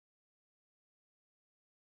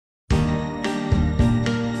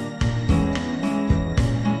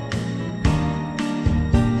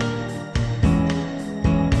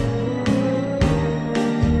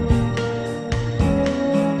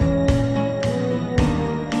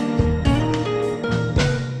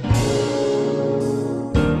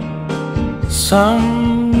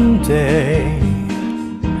Someday,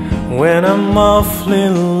 when I'm awfully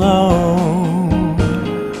low,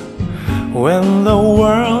 when the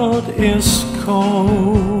world is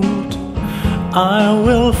cold, I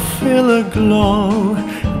will feel a glow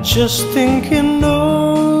just thinking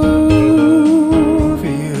of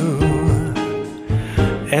you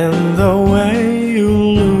and the way you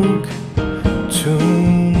look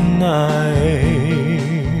tonight.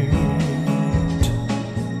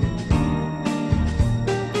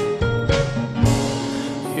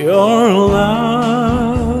 You're lovely,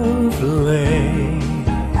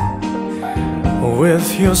 with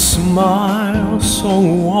your smile so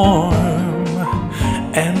warm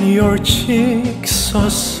and your cheeks so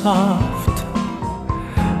soft.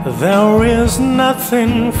 There is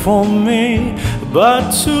nothing for me but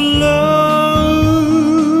to love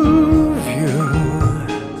you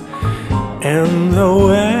and the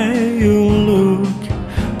way you look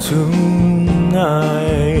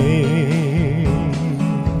tonight.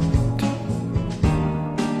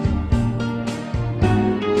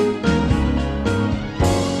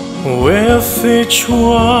 With each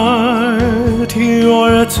word,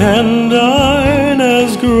 your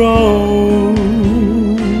tenderness grows,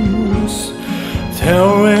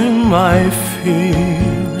 tearing my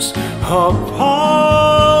fears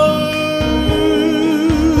apart.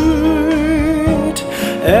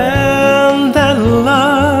 And that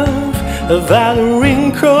love that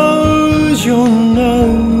wrinkles your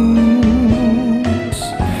nose,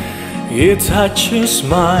 it touches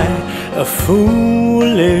my a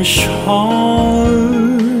foolish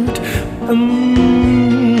heart.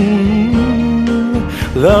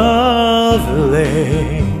 Lovely,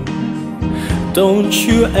 don't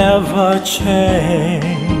you ever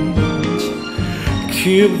change.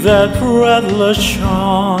 Keep that breathless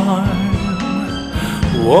charm.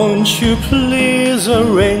 Won't you please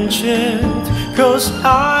arrange it? 'Cause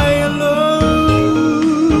I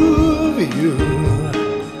love you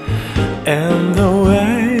and the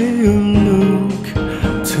way you look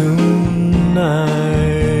tonight.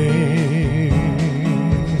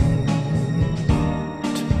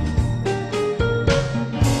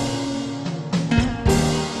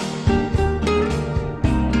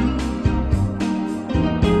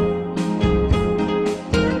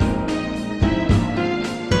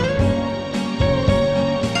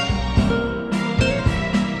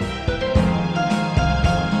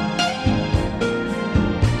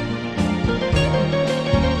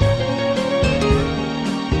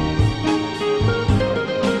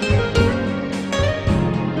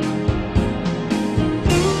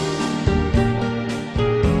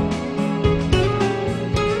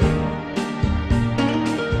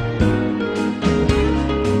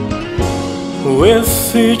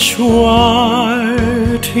 With each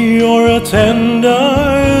word, your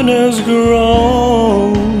tenderness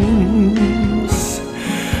grows,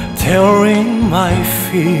 tearing my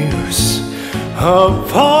fears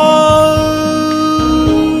apart.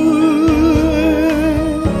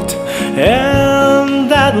 And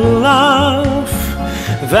that laugh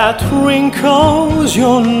that wrinkles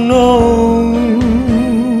your nose,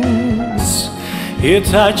 it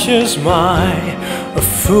touches my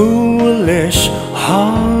foolish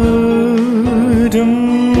heart.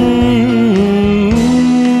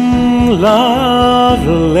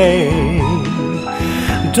 Lovely,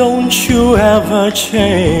 don't you ever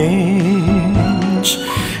change.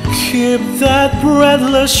 Keep that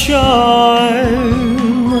breathless charm.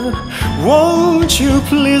 Won't you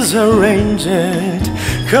please arrange it?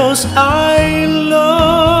 'Cause I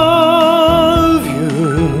love you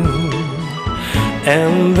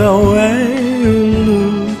and the way you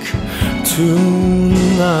look tonight.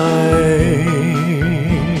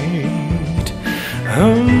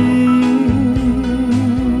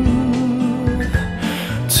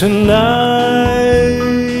 Tonight.